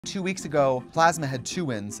2 weeks ago, Plasma had 2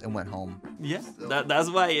 wins and went home. Yeah, that's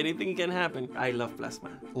why anything can happen. I love Plasma.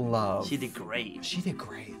 Love. She did great. She did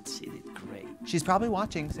great. She did great. She's probably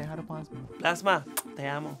watching. Say hi to Plasma. Plasma, te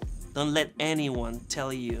amo. Don't let anyone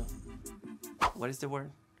tell you. What is the word?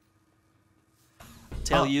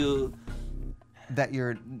 Tell you. That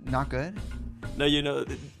you're not good? No, you know,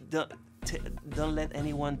 don't let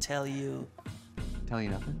anyone tell you. Tell you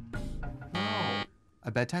nothing? No. A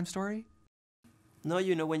bedtime story? No,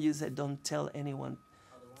 you know when you said don't tell anyone.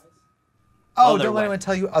 Oh, don't let anyone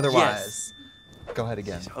tell you otherwise. Yes. Go ahead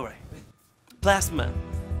again. All right. Plasma,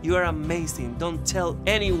 you are amazing. Don't tell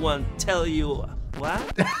anyone tell you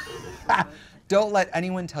what? Don't let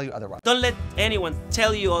anyone tell you otherwise. Don't let anyone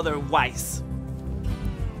tell you otherwise.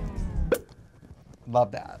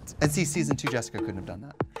 Love that. And see, season 2, Jessica couldn't have done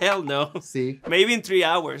that. Hell no. See? Maybe in 3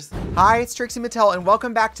 hours. Hi, it's Trixie Mattel, and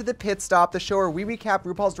welcome back to The Pit Stop, the show where we recap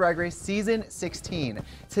RuPaul's Drag Race Season 16.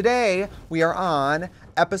 Today, we are on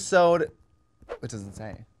episode... It doesn't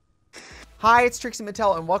say. Hi, it's Trixie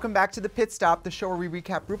Mattel, and welcome back to The Pit Stop, the show where we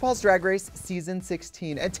recap RuPaul's Drag Race Season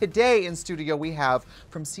 16. And today in studio we have,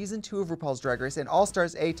 from Season 2 of RuPaul's Drag Race and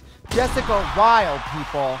All-Stars 8, Jessica Wilde,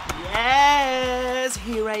 people. Yes,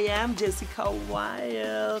 here I am, Jessica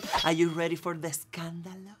Wilde. Are you ready for the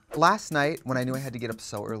Escandalo? Last night, when I knew I had to get up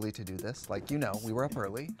so early to do this, like, you know, we were up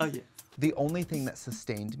early. Oh, yeah. The only thing that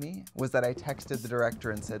sustained me was that I texted the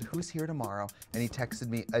director and said, who's here tomorrow? And he texted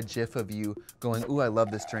me a gif of you going, ooh, I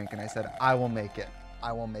love this drink. And I said, I will make it.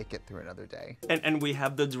 I will make it through another day. And we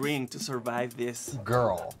have the drink to survive this.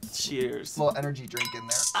 Girl. Cheers. Little energy drink in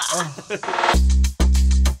there.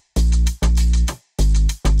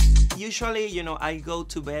 Usually, you know, I go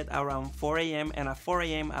to bed around 4 a.m. and at 4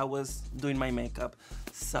 a.m. I was doing my makeup.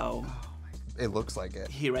 So. It looks like it.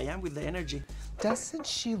 Here I am with the energy. Doesn't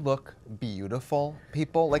she look beautiful,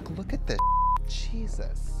 people? Like, look at this.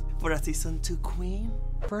 Jesus. For a season 2 queen?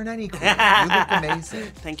 For an any queen. You look amazing.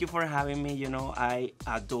 Thank you for having me. You know, I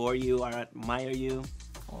adore you, I admire you.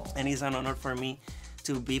 Oh. And it's an honor for me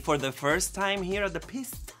to be for the first time here at the Pit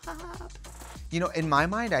Stop. You know, in my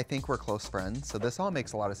mind, I think we're close friends, so this all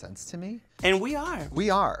makes a lot of sense to me. And we are. We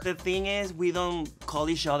are. The thing is, we don't call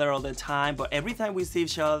each other all the time, but every time we see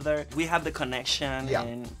each other, we have the connection. Yeah.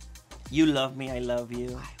 And you love me, I love you.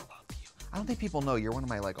 I love you. I don't think people know you're one of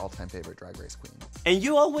my like all-time favorite Drag Race queens. And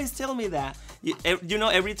you always tell me that. You know,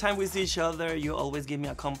 every time we see each other, you always give me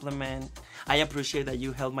a compliment. I appreciate that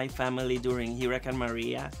you helped my family during Hurricane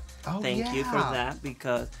Maria. Oh, Thank you for that,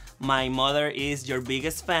 because my mother is your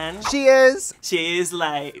biggest fan. She is. She is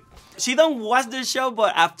like, she don't watch the show,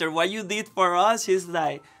 but after what you did for us, she's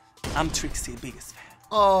like, I'm Trixie, biggest fan.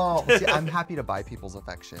 Oh, see, I'm happy to buy people's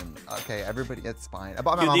affection. Okay, everybody, it's fine. I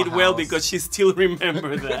bought my mom You a did well house. because she still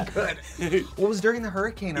remembers that. Good. Well, it was during the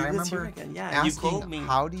hurricane. I remember yeah, you called me. asking,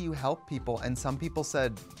 how do you help people? And some people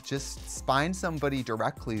said, just find somebody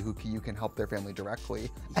directly who you can help their family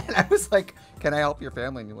directly. And I was like, can I help your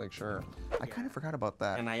family? And you're like, sure. I kind of forgot about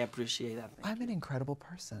that. And I appreciate that. I'm an incredible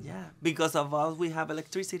person. Yeah, because of us, we have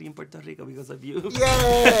electricity in Puerto Rico because of you.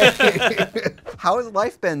 Yay! How has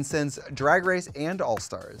life been since Drag Race and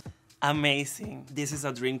All-Stars? Amazing. This is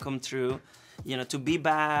a dream come true. You know, to be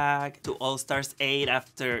back to All-Stars 8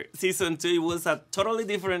 after season 2, it was a totally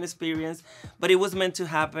different experience, but it was meant to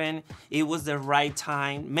happen. It was the right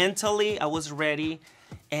time. Mentally, I was ready,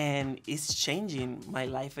 and it's changing my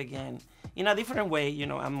life again in a different way. You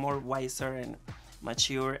know, I'm more wiser and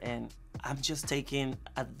mature, and I'm just taking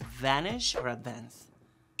advantage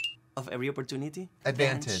of every opportunity.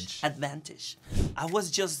 Advantage. I was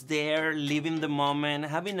just there, living the moment,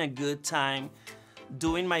 having a good time,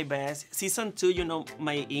 doing my best. Season 2, you know,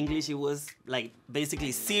 my English, it was like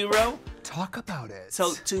basically 0. Talk about it.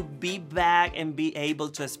 So to be back and be able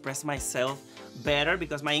to express myself better,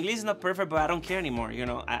 because my English is not perfect, but I don't care anymore, you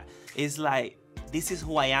know. It's like, this is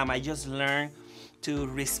who I am. I just learned to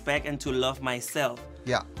respect and to love myself.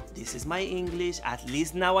 Yeah. This is my English. At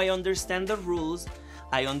least now I understand the rules.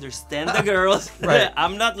 I understand the girls. Right.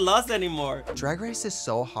 I'm not lost anymore. Drag Race is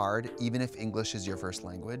so hard, even if English is your first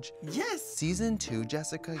language. Yes. Season 2,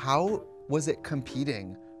 Jessica, how was it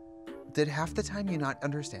competing? Did half the time you not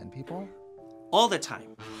understand people? All the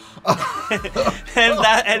time.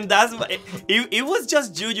 and that's it was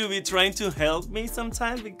just Jujubee trying to help me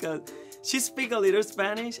sometimes, because she speaks a little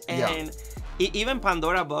Spanish, and even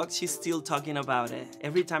Pandora Box, she's still talking about it.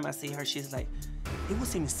 Every time I see her, she's like, it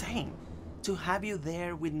was insane to have you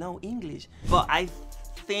there with no English. But I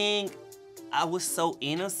think I was so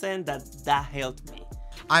innocent that helped me.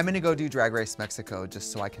 I'm gonna go do Drag Race Mexico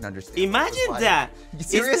just so I can understand. Imagine that.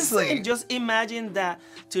 Seriously. Just imagine that,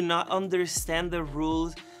 to not understand the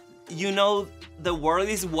rules. you know, the world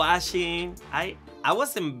is watching. I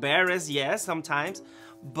was embarrassed, yes, sometimes,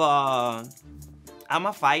 but I'm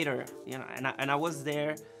a fighter, you know, and I was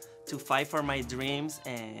there to fight for my dreams,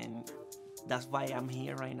 and that's why I'm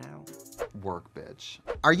here right now. Work, bitch.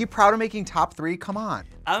 Are you proud of making top 3? Come on.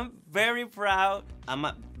 I'm very proud. I'm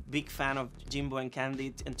a big fan of Jimbo and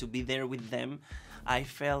Candy, and to be there with them, I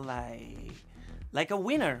felt like a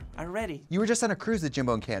winner already. You were just on a cruise with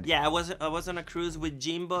Jimbo and Candy. Yeah, I was on a cruise with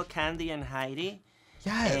Jimbo, Candy, and Heidi.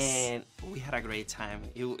 Yes. And we had a great time.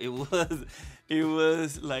 It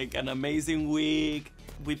was like an amazing week.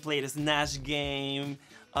 We played a snatch game.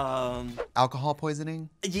 Alcohol poisoning?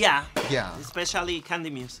 Yeah. Yeah. Especially Candy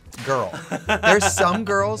Muse. Girl. There's some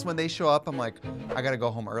girls, when they show up, I'm like, I gotta go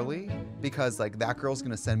home early because like that girl's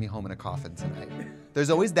gonna send me home in a coffin tonight. There's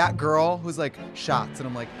always that girl who's like, shots, and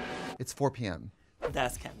I'm like, it's 4 p.m.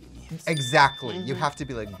 That's Candy Muse. Exactly. You have to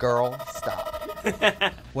be like, girl, stop.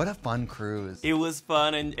 What a fun cruise. It was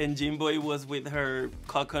fun, and Jimbo was with her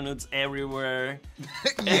coconuts everywhere.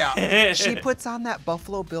 Yeah. She puts on that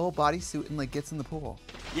Buffalo Bill bodysuit and like gets in the pool.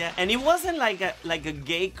 Yeah, and it wasn't like a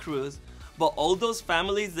gay cruise, but all those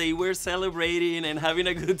families, they were celebrating and having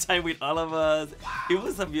a good time with all of us. Wow. It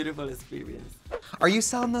was a beautiful experience. Are you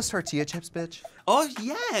selling those tortilla chips, bitch? Oh,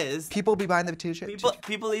 yes. People be buying the tortilla chips?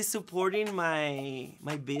 People is supporting my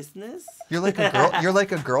business. You're like a girl. You're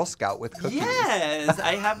like a Girl Scout with cookies. Yes,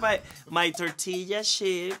 I have my tortilla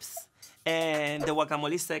chips and the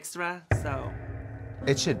guacamole is extra. So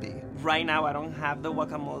it should be. Right now, I don't have the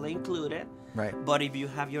guacamole included. Right. But if you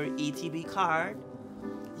have your ETB card,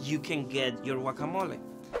 you can get your guacamole.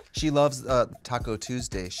 She loves Taco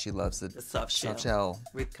Tuesday. She loves the soft shell.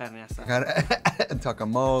 With carne asada. And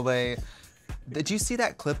guacamole. Did you see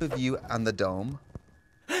that clip of you on the dome?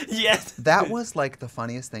 Yes. That was like the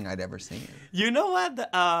funniest thing I'd ever seen. You know what?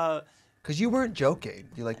 Because you weren't joking.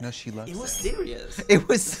 You're like, no, she loves it. It was serious. It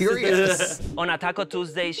was serious. On a Taco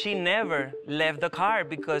Tuesday, she never left the car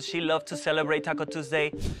because she loved to celebrate Taco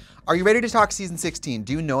Tuesday. Are you ready to talk season 16?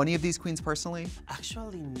 Do you know any of these queens personally?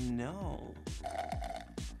 Actually, no.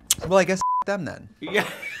 Well, I guess them then. Yeah.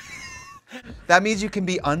 That means you can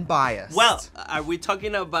be unbiased. Well, are we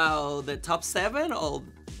talking about the top 7 or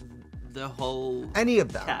the whole any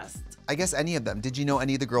of them? Cast? I guess any of them. Did you know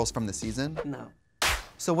any of the girls from the season? No.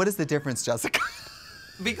 So what is the difference, Jessica?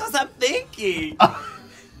 Because I'm thinking.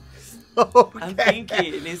 Okay. I'm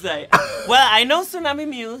thinking. It's like, well, I know Tsunami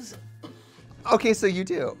Muse. Okay, so you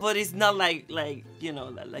do. But it's not like you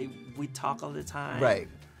know, like we talk all the time. Right.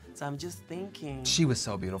 So I'm just thinking. She was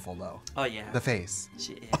so beautiful, though. Oh, yeah. The face.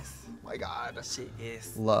 She is. Oh, my God. She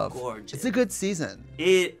is. Love. Gorgeous. It's a good season.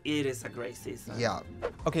 It is a great season. Yeah.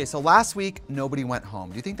 Okay, so last week, nobody went home.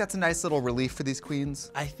 Do you think that's a nice little relief for these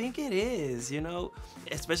queens? I think it is, you know,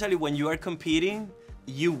 especially when you are competing,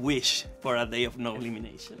 you wish for a day of no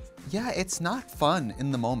eliminations. Yeah, it's not fun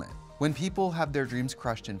in the moment. When people have their dreams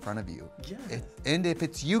crushed in front of you. Yeah. And if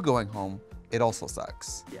it's you going home, it also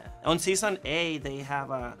sucks. Yeah. On season 8, they have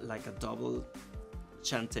a double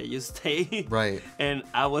Chanteyu stay. Right. And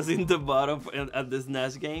I was in the bottom at the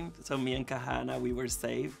snatch game. So me and Kahana, we were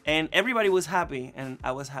safe. And everybody was happy, and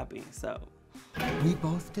I was happy, so. We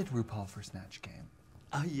both did RuPaul for Snatch Game.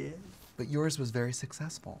 Oh, yeah. But yours was very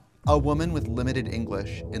successful. A woman with limited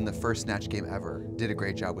English in the first Snatch Game ever did a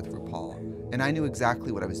great job with RuPaul. And I knew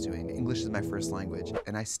exactly what I was doing. English is my first language,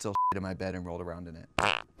 and I still shit in my bed and rolled around in it.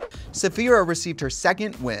 Safira received her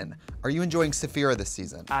 2nd win. Are you enjoying Safira this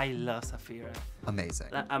season? I love Safira. Amazing.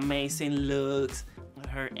 Amazing looks,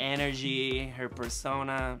 her energy, her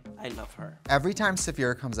persona. I love her. Every time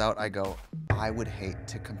Safira comes out, I go, I would hate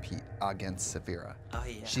to compete against Safira. Oh,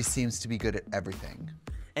 yeah. She seems to be good at everything.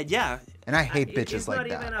 Yeah. And I hate bitches like that.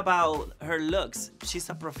 It's not even about her looks. She's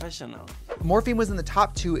a professional. Morphine was in the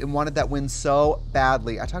top 2 and wanted that win so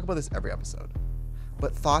badly. I talk about this every episode.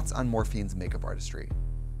 But thoughts on Morphine's makeup artistry?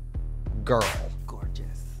 Girl.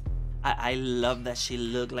 Gorgeous. I love that she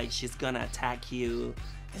looked like she's gonna attack you.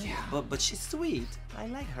 Yeah. But she's sweet. I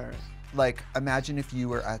like her. Like, imagine if you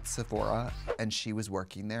were at Sephora and she was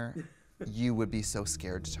working there. You would be so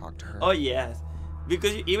scared to talk to her. Oh, yes.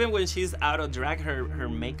 Because even when she's out of drag, her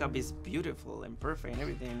makeup is beautiful and perfect and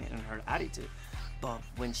everything, and her attitude. But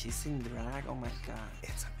when she's in drag, oh my God.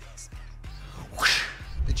 It's amazing.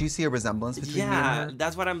 Did you see a resemblance between you and her? Yeah,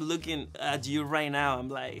 that's what I'm looking at you right now. I'm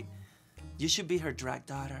like, you should be her drag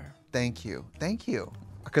daughter. Thank you. Thank you.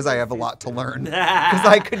 Because I have a lot to learn. Because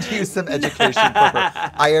I could use some education from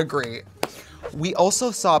her. I agree. We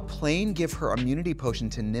also saw Plain give her immunity potion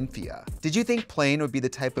to Nymphia. Did you think Plain would be the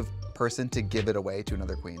type of person to give it away to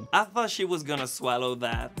another queen? I thought she was gonna swallow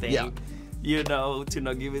that thing. Yeah. you know, to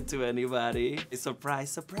not give it to anybody. Surprise,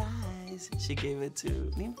 surprise. She gave it to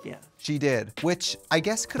Nymphia. She did, which I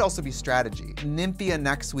guess could also be strategy. Nymphia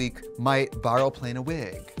next week might borrow Plain a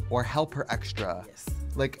wig or help her extra. Yes.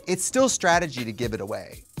 Like, it's still strategy to give it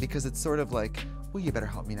away because it's sort of like, well, you better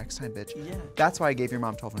help me next time, bitch. Yeah. That's why I gave your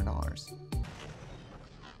mom $1,200.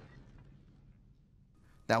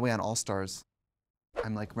 That way on All Stars,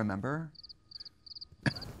 I'm like, remember?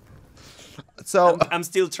 So I'm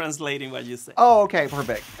still translating what you said. Oh, okay,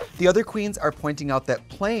 perfect. The other queens are pointing out that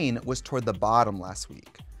Plain was toward the bottom last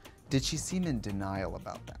week. Did she seem in denial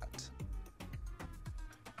about that?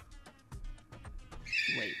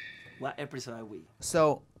 Wait, what episode are we?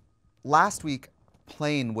 So last week,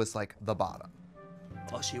 Plain was like the bottom.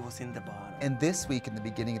 Oh, she was in the bottom. And this week, in the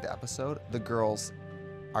beginning of the episode, the girls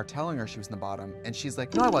are telling her she was in the bottom, and she's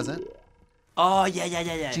like, no, I wasn't. Oh,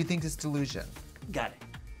 yeah. Do you think it's delusion? Got it.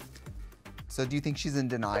 So do you think she's in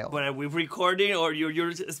denial? But are we recording or you're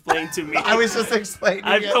explaining to me? I was just explaining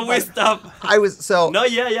I it, thought we but stopped. I was, so. No,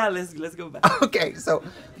 yeah, let's go back. Okay, so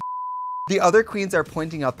the other queens are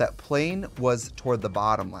pointing out that Plain was toward the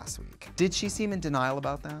bottom last week. Did she seem in denial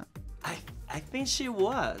about that? I think she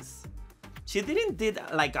was. She didn't did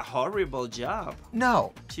like a horrible job.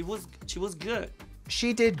 No. She was good.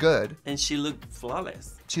 She did good. And she looked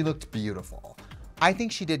flawless. She looked beautiful. I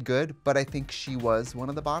think she did good, but I think she was one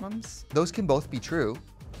of the bottoms. Those can both be true.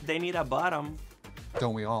 They need a bottom.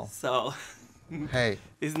 Don't we all? So Hey.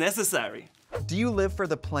 it's necessary. Do you live for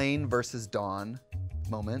the Plain versus Dawn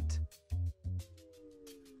moment?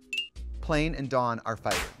 Plain and Dawn are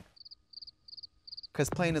fighting. Because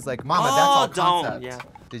Plain is like, Mama, that's all Dawn, concept. yeah.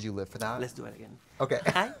 Did you live for that? Let's do it again. Okay.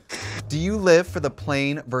 Hi. Do you live for the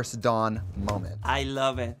Plain versus Dawn moment? I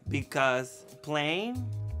love it because Plain,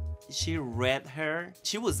 she read her.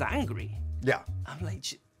 She was angry. Yeah. I'm like,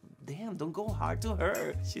 damn, don't go hard to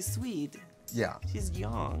her. She's sweet. Yeah. She's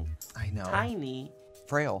young. I know. Tiny.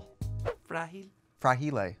 Frail. Fragile.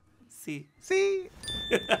 Fragile. See. See?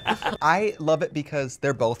 I love it because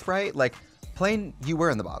they're both right. Like, Plain, you were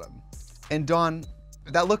in the bottom. And Dawn,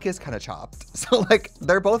 that look is kind of chopped. So, like,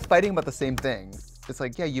 they're both fighting about the same thing. It's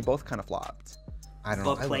like, yeah, you both kind of flopped. I don't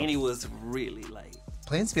know. But Plain was really like.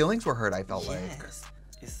 Plain's feelings were hurt, I felt like. Yes.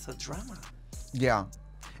 It's a drama. Yeah.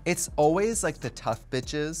 It's always like the tough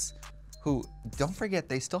bitches who, don't forget,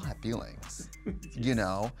 they still have feelings. You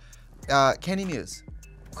know? Candy Muse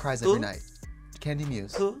cries every night. Candy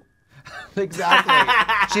Muse. Who? Exactly.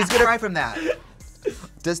 She's gonna cry from that.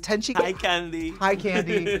 Does Tenchi? Hi, Candy. Hi,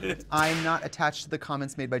 Candy. I'm not attached to the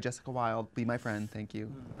comments made by Jessica Wilde. Be my friend, thank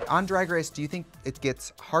you. On Drag Race, do you think it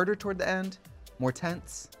gets harder toward the end? More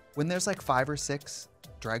tense? When there's like 5 or 6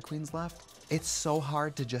 drag queens left, it's so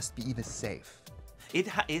hard to just be even safe. It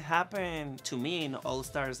happened to me in All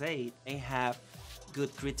Stars 8. I have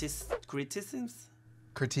good criticisms.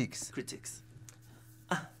 Critiques.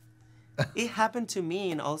 It happened to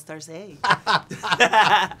me in All Stars 8.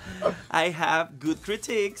 I have good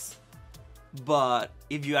critics, but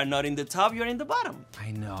if you are not in the top, you're in the bottom.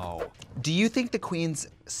 I know. Do you think the queens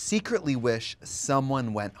secretly wish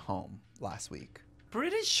someone went home last week?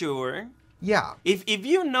 Pretty sure. Yeah. If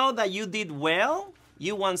you know that you did well,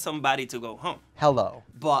 you want somebody to go home. Hello.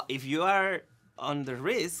 But if you are on the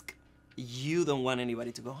risk, you don't want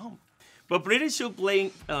anybody to go home. But pretty sure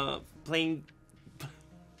Plain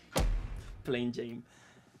Jane.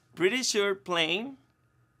 Pretty sure Plain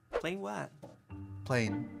what?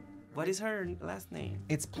 Plain. What is her last name?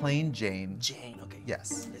 It's Plain Jane. Jane, okay.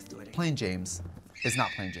 Yes. Let's do it again. Plain James. It's not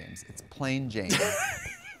Plain James. It's Plain Jane.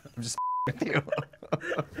 I'm just with you.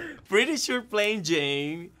 Pretty sure Plain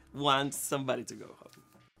Jane wants somebody to go home.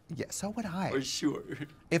 Yeah, so would I. For sure.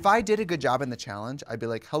 If I did a good job in the challenge, I'd be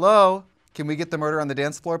like, hello, can we get the murder on the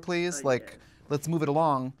dance floor, please? Like, let's move it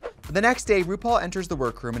along. The next day, RuPaul enters the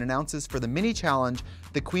workroom and announces for the mini challenge,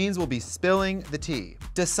 the queens will be spilling the tea.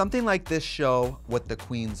 Does something like this show what the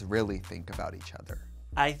queens really think about each other?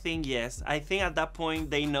 I think yes. I think at that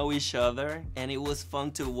point they know each other and it was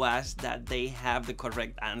fun to watch that they have the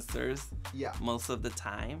correct answers most of the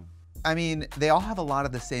time. I mean, they all have a lot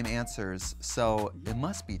of the same answers, so it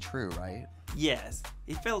must be true, right? Yes,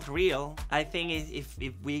 it felt real. I think if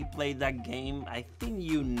we played that game, I think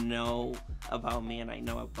you know about me and I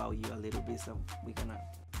know about you a little bit, so we're gonna...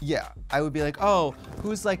 Yeah, I would be like, oh,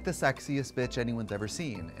 who's like the sexiest bitch anyone's ever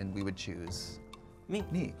seen? And we would choose... Me.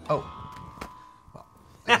 Me. Oh. Well,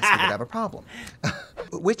 I guess we would have a problem.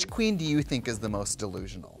 Which queen do you think is the most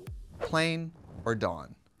delusional? Plain or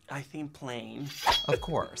Dawn? I think Plain. Of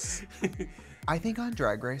course. I think on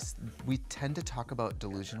Drag Race, we tend to talk about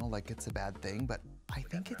delusional like it's a bad thing, but I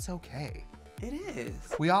think it's okay. It is.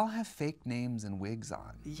 We all have fake names and wigs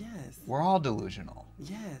on. Yes. We're all delusional.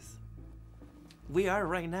 Yes. We are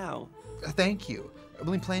right now. Thank you.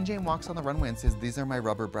 When Plain Jane walks on the runway and says, "These are my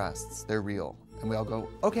rubber breasts, they're real." And we all go,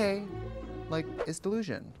 okay, like, it's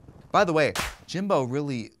delusion. By the way, Jimbo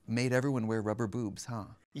really made everyone wear rubber boobs, huh?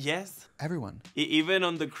 Yes. Everyone. Even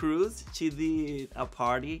on the cruise, she did a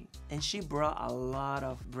party and she brought a lot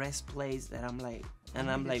of breastplates that I'm like,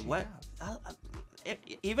 what?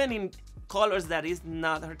 Even in colors that is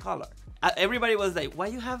not her color. Everybody was like, why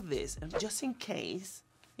you have this? And just in case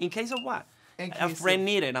of what? A friend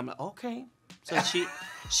needed. I'm like, okay. So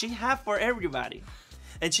she have for everybody.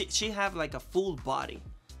 And she have like a full body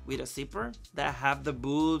with a zipper that have the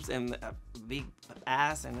boobs and a big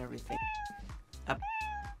ass and everything.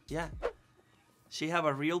 Yeah. She have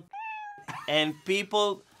a real and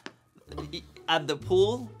people at the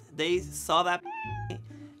pool, they saw that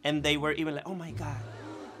and they were even like, oh my God,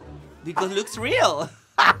 because it looks real.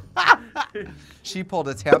 She pulled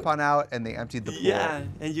a tampon out and they emptied the pool. Yeah,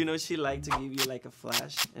 and you know she liked to give you like a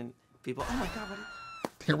flash and people, oh my God, what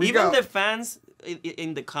Here we even go. the fans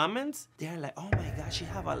in the comments, they're like, oh my God, she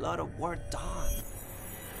have a lot of work done.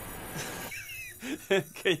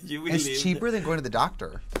 Can you believe It's cheaper than going to the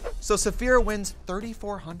doctor. So Safira wins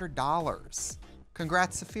 $3,400.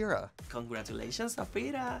 Congrats, Safira. Congratulations,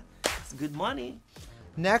 Safira. It's good money.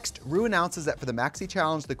 Next, Ru announces that for the Maxi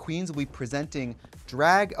Challenge, the queens will be presenting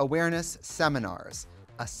drag awareness seminars,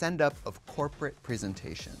 a send-up of corporate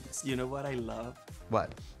presentations. You know what I love?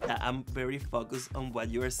 What? That I'm very focused on what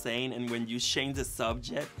you're saying, and when you change the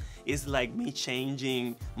subject, it's like me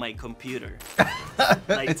changing my computer.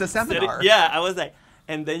 Like, It's a seminar. Yeah, I was like,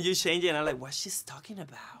 and then you change it, and I'm like, what's she's talking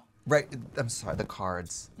about? Right, I'm sorry, the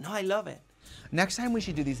cards. No, I love it. Next time we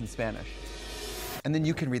should do these in Spanish. And then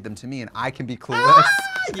you can read them to me and I can be clueless.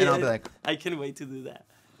 And I'll be like, I can't wait to do that.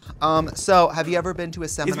 So have you ever been to a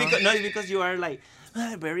seminar? It's because you are like,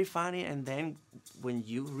 very funny, and then when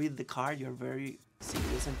you read the card, you're very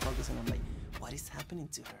serious and focused, and I'm like, what is happening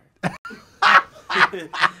to her?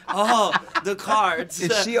 Oh, the cards.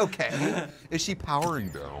 Is she okay? Is she powering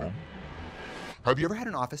down? Have you ever had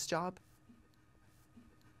an office job?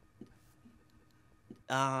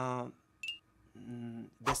 The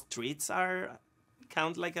streets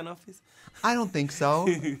count like an office. I don't think so.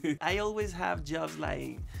 I always have jobs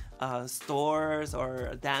like stores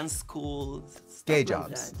or dance schools. Gay like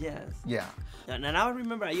jobs. that. Yes. Yeah. And I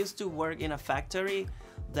remember I used to work in a factory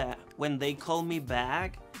that when they called me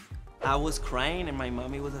back, I was crying and my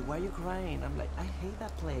mommy was like, why are you crying? I'm like, I hate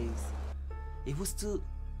that place. It was too,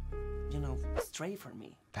 straight for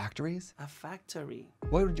me. Factories? A factory.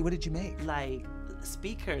 What did you make? Like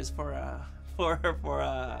speakers for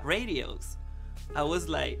radios. I was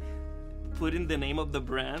like putting the name of the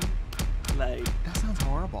brand. Like, That sounds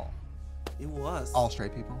horrible. it was. All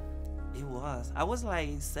straight people? It was. I was like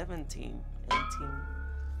 17, 18.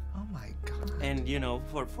 Oh my God. And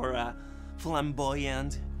for a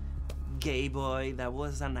flamboyant gay boy, that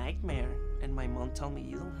was a nightmare. And my mom told me,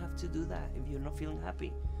 you don't have to do that if you're not feeling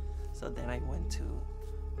happy. So then I went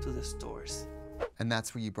to the stores. And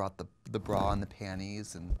that's where you brought the bra and the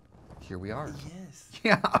panties, and here we are. Yes.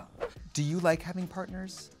 Yeah. Do you like having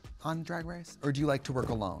partners on Drag Race? Or do you like to work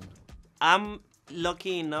alone? I'm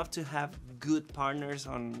lucky enough to have good partners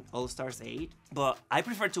on All Stars 8, but I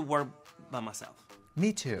prefer to work by myself.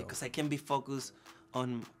 Me too. Because I can be focused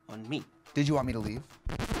on me. Did you want me to leave?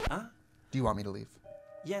 Huh? Do you want me to leave?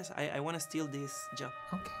 Yes, I want to steal this job.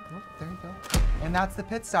 Okay, well, there you go. And that's the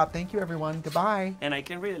pit stop. Thank you, everyone. Goodbye. And I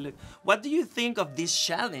can really look. What do you think of this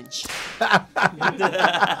challenge?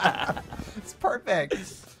 It's perfect.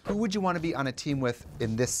 Who would you want to be on a team with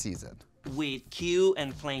in this season? With Q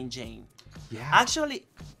and Plain Jane. Yeah. Actually,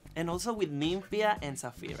 and also with Nymphia and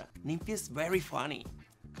Safira. Nymphia is very funny.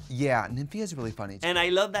 Yeah, Nymphia is really funny. And I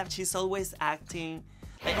love that she's always acting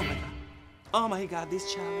like, oh my God. Oh my God,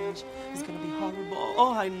 this challenge is gonna be horrible.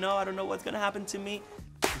 Oh, I don't know what's gonna happen to me.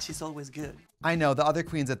 And she's always good. I know, the other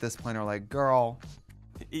queens at this point are like, girl,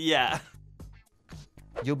 Yeah.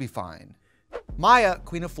 you'll be fine. Maya,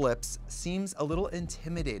 Queen of Flips, seems a little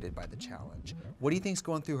intimidated by the challenge. What do you think's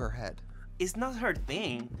going through her head? It's not her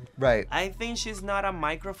thing. Right. I think she's not a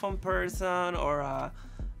microphone person or a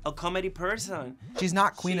comedy person. She's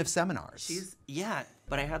not Queen of Seminars. Yeah,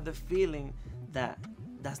 but I had the feeling that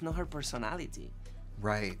that's not her personality.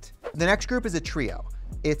 Right. The next group is a trio.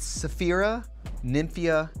 It's Safira,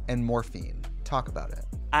 Nymphia, and Morphine. Talk about it.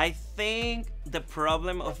 I think the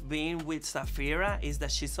problem of being with Safira is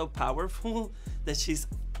that she's so powerful that she's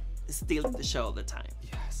stealing the show all the time.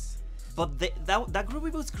 Yes. But that group,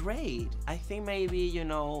 it was great. I think maybe, you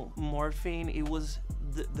know, Morphine, it was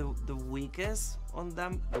the weakest on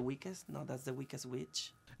them. The weakest? No, that's the weakest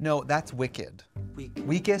witch. No, that's Wicked.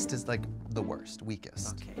 Weakest is like the worst.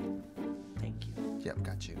 Weakest. Okay. Thank you. Yep,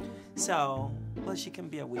 got you. So, well, she can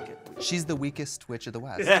be a wicked witch. She's the weakest witch of the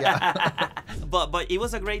West. Yeah. But it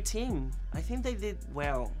was a great team. I think they did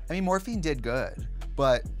well. I mean, Morphine did good,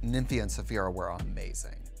 but Nymphia and Saphira were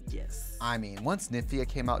amazing. Yes. I mean, once Nymphia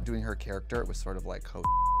came out doing her character, it was sort of like, oh,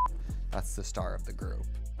 that's the star of the group.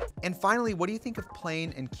 And finally, what do you think of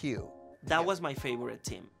Plain and Q? That was my favorite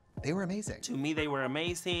team. They were amazing. To me, they were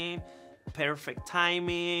amazing. Perfect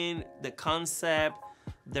timing, the concept,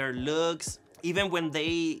 their looks. Even when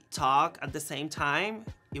they talk at the same time,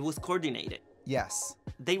 it was coordinated. Yes.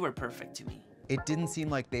 They were perfect to me. It didn't seem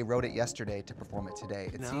like they wrote it yesterday to perform it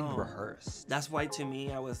today. It seemed rehearsed. That's why, to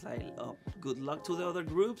me, I was like, oh, good luck to the other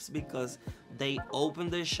groups, because they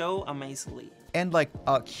opened the show amazingly. And like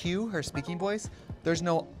Q, her speaking voice, there's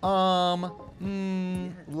no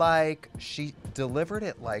like she delivered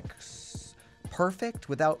it like perfect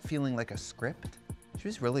without feeling like a script. She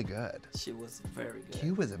was really good. She was very good.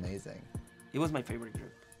 Q was amazing. It was my favorite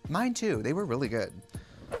group. Mine too, they were really good.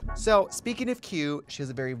 So speaking of Q, she has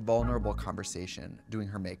a very vulnerable conversation doing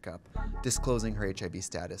her makeup, disclosing her HIV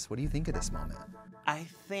status. What do you think of this moment? I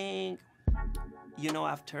think, you know,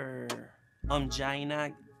 after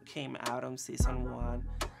Jaina came out on season 1,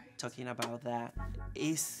 talking about that,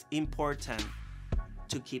 it's important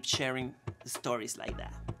to keep sharing stories like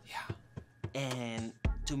that. Yeah. And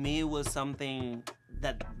to me, it was something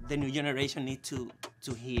that the new generation need to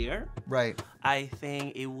hear. Right. I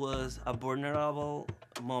think it was a vulnerable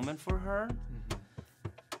moment for her.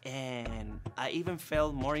 And I even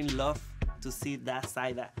felt more in love to see that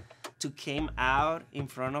side that to came out in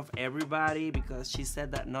front of everybody, because she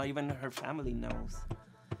said that not even her family knows.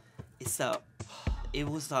 It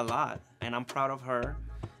was a lot, and I'm proud of her.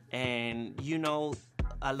 And you know,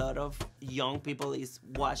 a lot of young people is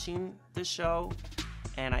watching the show,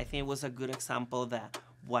 and I think it was a good example that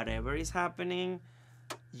whatever is happening,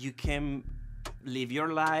 you can live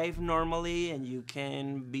your life normally and you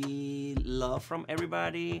can be loved from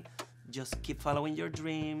everybody. Just keep following your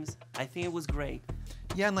dreams. I think it was great.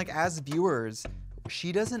 Yeah, and like as viewers,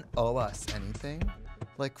 she doesn't owe us anything.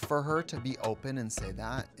 Like for her to be open and say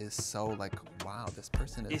that is so like, wow, this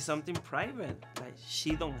person is... It's something private. Like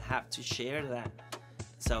she don't have to share that.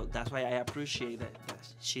 So that's why I appreciate it that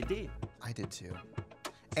she did. I did too.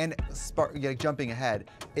 And jumping ahead,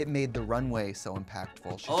 it made the runway so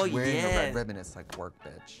impactful. She's wearing a red ribbon. It's like, work,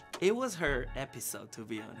 bitch. It was her episode, to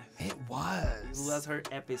be honest. It was. It was her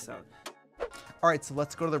episode. All right, so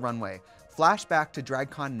let's go to the runway. Flashback to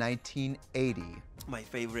DragCon 1980. My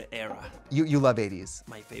favorite era. You love 80s.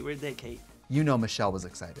 My favorite decade. You know Michelle was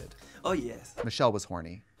excited. Oh, yes. Michelle was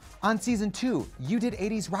horny. On season 2, you did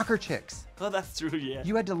 80s rocker chicks. Oh, that's true, yeah.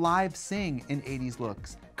 You had to live sing in 80s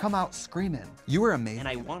looks. Come out screaming. You were amazing. And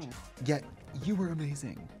I won. Yet, you were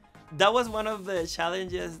amazing. That was one of the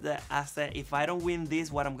challenges that I said, if I don't win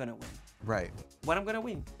this, what I'm gonna win? Right. What I'm gonna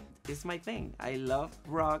win? It's my thing. I love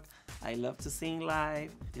rock. I love to sing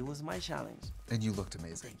live. It was my challenge. And you looked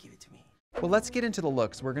amazing. They give it to me. Well, let's get into the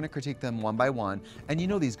looks. We're gonna critique them one by one. And you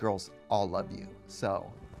know these girls all love you.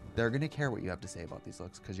 So they're gonna care what you have to say about these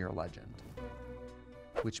looks because you're a legend.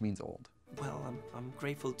 Which means old. Well, I'm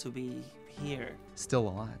grateful to be here. Still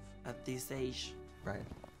alive. At this age. Right.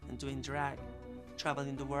 And doing drag.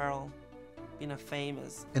 Traveling the world. Being a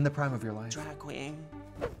famous. In the prime of your life. Drag queen.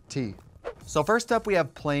 T. So first up we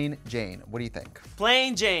have Plain Jane. What do you think?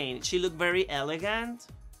 Plain Jane. She looked very elegant.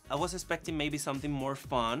 I was expecting maybe something more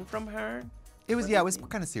fun from her. It was, yeah, it was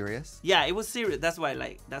kind of serious. Yeah, it was serious. That's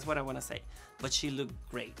what I want to say. But she looked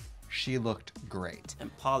great. She looked great.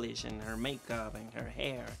 And polished, and her makeup and her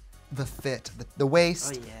hair. The fit, the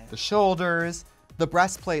waist, the shoulders, the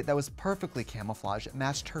breastplate that was perfectly camouflaged. It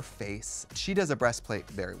matched her face. She does a breastplate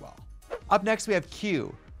very well. Up next we have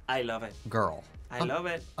Q. I love it. Girl. I love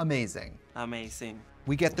it. Amazing. Amazing.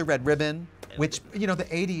 We get the red ribbon, which, you know, the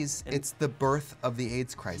 80s, it's the birth of the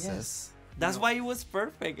AIDS crisis. Yes. That's why it was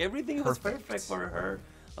perfect. Everything was perfect for her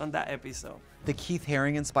on that episode. The Keith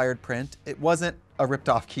Haring inspired print, it wasn't a ripped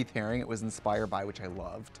off Keith Haring, it was inspired by, which I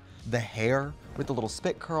loved. The hair with the little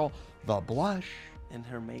spit curl, the blush. And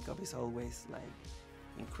her makeup is always like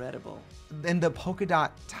incredible. And the polka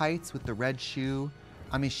dot tights with the red shoe.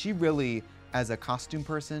 I mean, she really, as a costume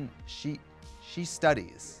person, she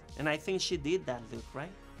studies. And I think she did that look,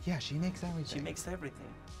 right? Yeah, she makes everything. She makes everything.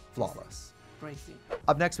 Flawless. Crazy.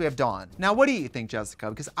 Up next we have Dawn. Now what do you think, Jessica?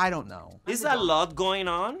 Because I don't know. There's a lot going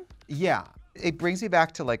on. Yeah. It brings me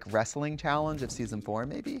back to like wrestling challenge of season 4,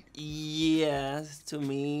 maybe? Yes, to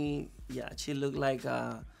me, yeah, she looked like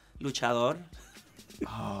a luchador,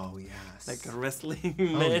 Oh, yes. like a wrestling Oh,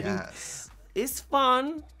 man. yes. It's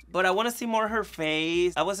fun, but I want to see more her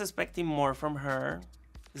face. I was expecting more from her.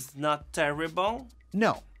 It's not terrible.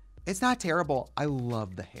 No, it's not terrible. I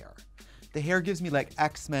love the hair. The hair gives me like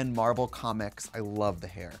X-Men, Marvel Comics. I love the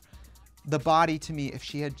hair. The body to me, if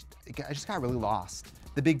she had, I just got really lost.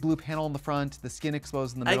 The big blue panel in the front, the skin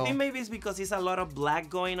exposed in the middle. I think maybe it's because it's a lot of black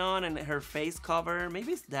going on and her face cover.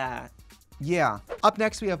 Maybe it's that. Yeah. Up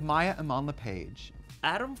next, we have Maya Iman LePage.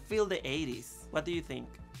 I don't feel the 80s. What do you think?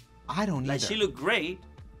 I don't either. Like, she looked great.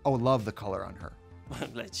 Oh, love the color on her.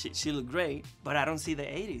 Like, she looked great, but I don't see the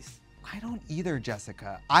 80s. I don't either,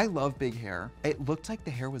 Jessica. I love big hair. It looked like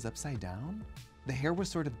the hair was upside down. The hair was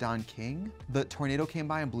sort of Don King. The tornado came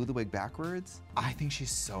by and blew the wig backwards. I think she's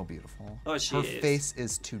so beautiful. Oh, she Her is. face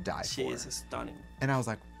is to die She for. is stunning. And I was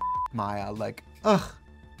like, Maya, like, ugh,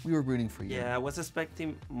 we were rooting for you. Yeah, I was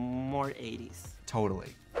expecting more 80s.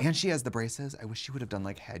 Totally. And she has the braces. I wish she would have done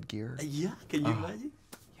like headgear. Yeah, can you imagine?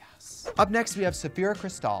 Yes. Up next, we have Safira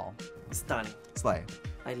Cristal. Stunning. Slay.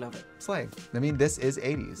 I love it. Slay. I mean, this is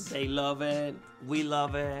 80s. They love it. We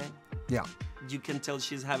love it. Yeah. You can tell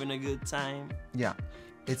she's having a good time. Yeah.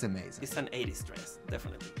 It's amazing. It's an 80s dress,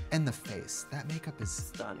 definitely. And the face. That makeup is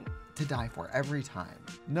Stunning. to die for every time.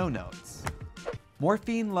 No notes.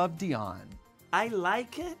 Morphine Love Dion. I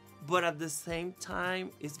like it, but at the same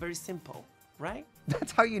time, it's very simple, right?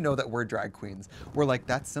 That's how you know that we're drag queens. We're like,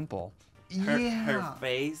 that's simple. Her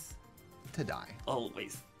face, To die.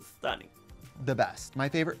 always stunning. The best. My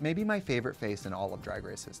favorite, maybe my favorite face in all of Drag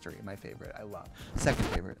Race history. My favorite, I love. Second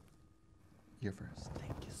favorite. You're first.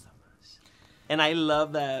 Thank you so much. And I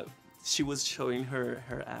love that she was showing her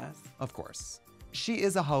ass. Of course. She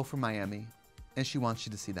is a hoe from Miami, and she wants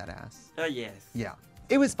you to see that ass. Oh, yes. Yeah.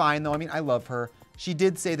 It was fine though. I mean, I love her. She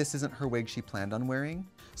did say this isn't her wig she planned on wearing.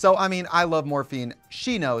 So, I mean, I love Morphine.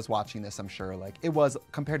 She knows watching this, I'm sure. Like, it was,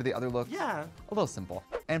 compared to the other looks, Yeah. a little simple.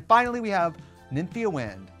 And finally, we have Nymphia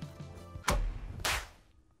Wind.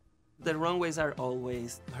 The runways are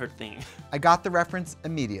always her thing. I got the reference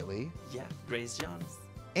immediately. Yeah, Grace Jones.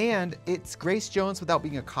 And it's Grace Jones without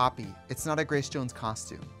being a copy. It's not a Grace Jones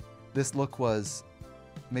costume. This look was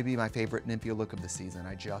maybe my favorite Nymphia look of the season.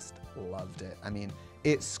 I just loved it. I mean,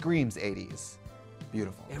 it screams 80s.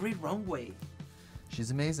 Beautiful. Every runway. She's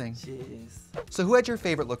amazing. She is. So who had your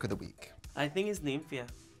favorite look of the week? I think it's Nymphia.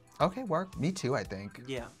 Okay, work. Me too, I think.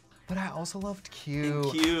 Yeah. But I also loved Q.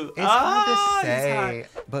 And Q. It's hard to it's say.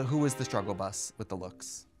 But who was the struggle bus with the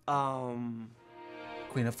looks? Queen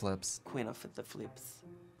Queen of Flips. of the Flips.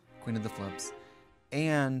 Queen of the Flips.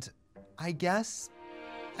 And I guess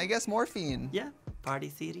Morphine. Yeah. Party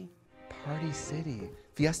City. Party City.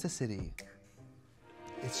 Fiesta City.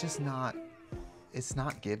 It's just not, it's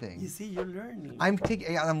not giving. You see, you're learning.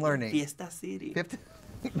 I'm learning. Fiesta City.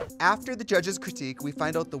 After the judges' critique, we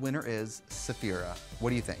find out the winner is Safira.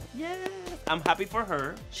 What do you think? Yeah. I'm happy for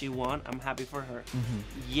her. She won. I'm happy for her.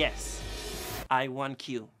 Yes. I want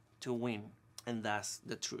Q to win. And that's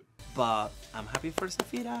the truth. But I'm happy for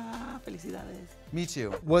Safira. Felicidades. Me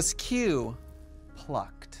too. Was Q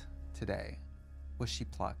plucked today? Was she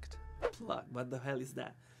plucked? Plug. What the hell is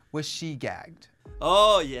that? Was she gagged?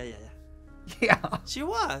 Oh, yeah. Yeah. She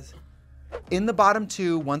was. In the bottom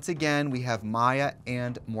two, once again, we have Maya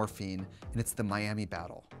and Morphine, and it's the Miami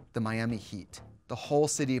battle, the Miami Heat. The whole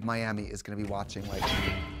city of Miami is gonna be watching like.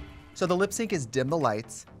 So the lip sync is Dim the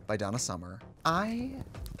Lights by Donna Summer. I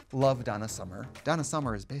love Donna Summer. Donna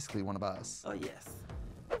Summer is basically one of us. Oh, yes.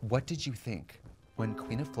 What did you think when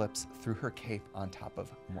Queen of Flips threw her cape on top of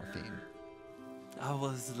Morphine? I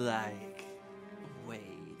was like, wait.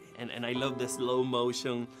 And I love the slow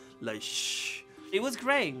motion, like, shh. It was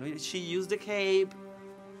great. She used the cape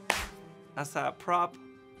as a prop.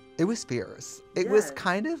 It was fierce. It was Yeah.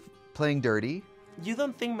 kind of playing dirty. You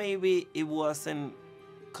don't think maybe it wasn't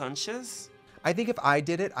conscious? I think if I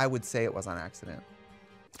did it, I would say it was on accident.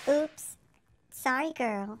 Oops. Sorry,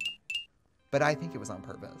 girl. But I think it was on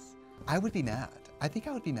purpose. I would be mad. I think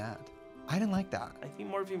I would be mad. I didn't like that. I think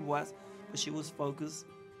Morphine was, but she was focused.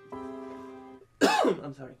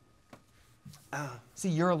 I'm sorry. See,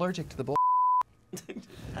 you're allergic to the bull.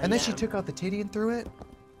 I And then she am. took out the titty and threw it.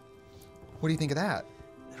 What do you think of that?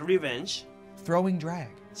 Revenge. Throwing drag.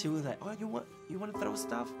 She was like, oh, you want to throw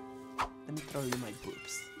stuff? Let me throw you my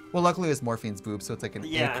boobs. Well, luckily it was Morphine's boob, so it's like an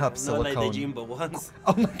Yeah, A-cup not silicone. like the Jimbo ones.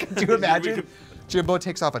 Oh my God, do you imagine? Jimbo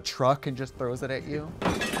takes off a truck and just throws it at you.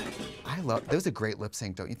 That was a great lip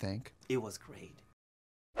sync, don't you think? It was great.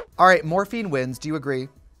 All right, Morphine wins. Do you agree?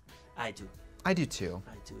 I do. I do too.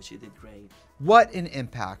 I do. too. She did great. What an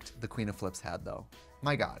impact the Queen of Flips had, though.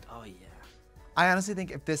 My God. Oh, yeah. I honestly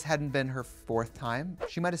think if this hadn't been her 4th time,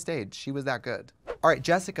 she might have stayed. She was that good. All right,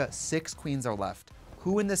 Jessica, 6 queens are left.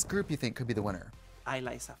 Who in this group you think could be the winner? I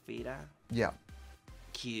like Safira, Yeah.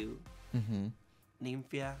 Q, Mm-hmm.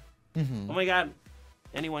 Nymphia. Mm-hmm. Oh my God.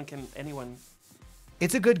 Anyone.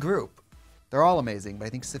 It's a good group. They're all amazing, but I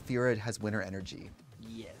think Safira has winner energy.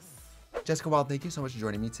 Yes. Jessica Wild, thank you so much for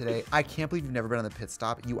joining me today. I can't believe you've never been on the pit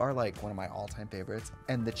stop. You are like one of my all-time favorites,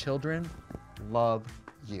 and the children love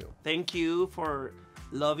you. Thank you for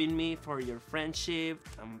loving me, for your friendship.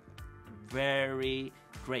 I'm very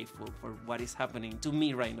grateful for what is happening to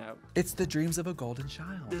me right now. It's the dreams of a golden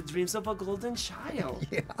child. The dreams of a golden child.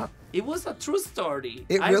 Yeah. It was a true story.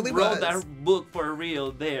 It really I wrote was. that book for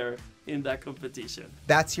real there in that competition.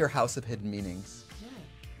 That's your House of Hidden Meanings.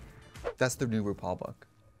 Yeah. That's the new RuPaul book.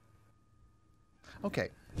 Okay.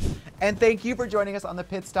 And thank you for joining us on the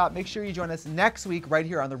pit stop. Make sure you join us next week right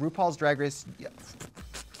here on the RuPaul's Drag Race. Yes.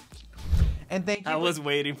 And thank you. I was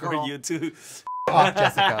waiting for you to. Off,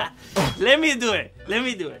 Jessica. Let me do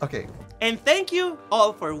it. Okay. And thank you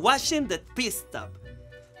all for watching the pit stop.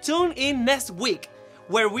 Tune in next week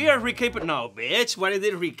where we are recapping. No, bitch. What is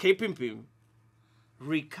it? Recapping.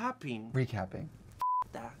 Recapping.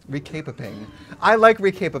 That. Recapaping. I like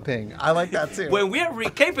recapaping. I like that too. When we are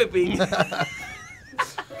recapping.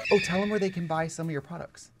 Oh, tell them where they can buy some of your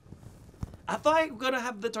products. I thought I was gonna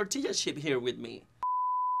have the tortilla chip here with me.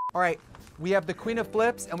 All right, we have the Queen of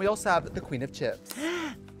Flips and we also have the Queen of Chips.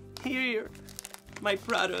 Here, my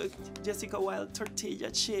product, Jessica Wild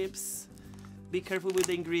tortilla chips. Be careful with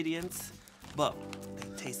the ingredients, but they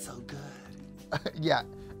taste so good. Yeah,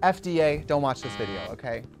 FDA, don't watch this video,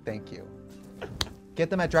 okay? Thank you. Get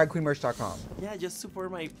them at dragqueenmerch.com. Yeah, just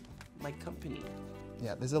support my company.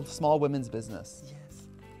 Yeah, this is a small women's business. Yes,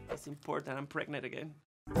 it's important. I'm pregnant again.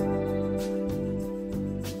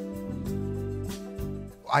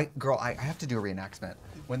 I have to do a reenactment.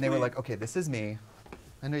 When they were like, okay, this is me.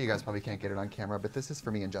 I know you guys probably can't get it on camera, but this is for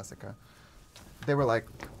me and Jessica. They were like,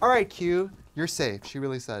 all right, Q, you're safe. She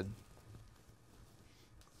really said.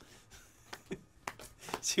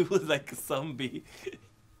 She was like a zombie.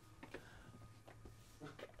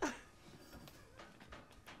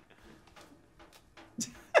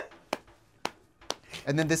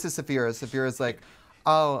 And then this is Safira. Safira's like,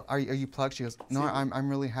 oh, are you plugged? She goes, no, I'm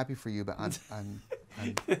really happy for you, but I'm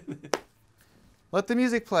Let the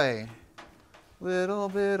music play. Little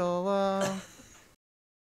bit of love.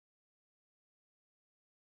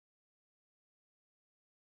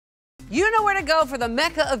 You know where to go for the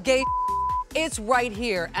mecca of gay. It's right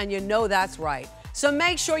here, and you know that's right. So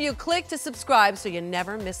make sure you click to subscribe so you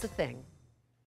never miss a thing.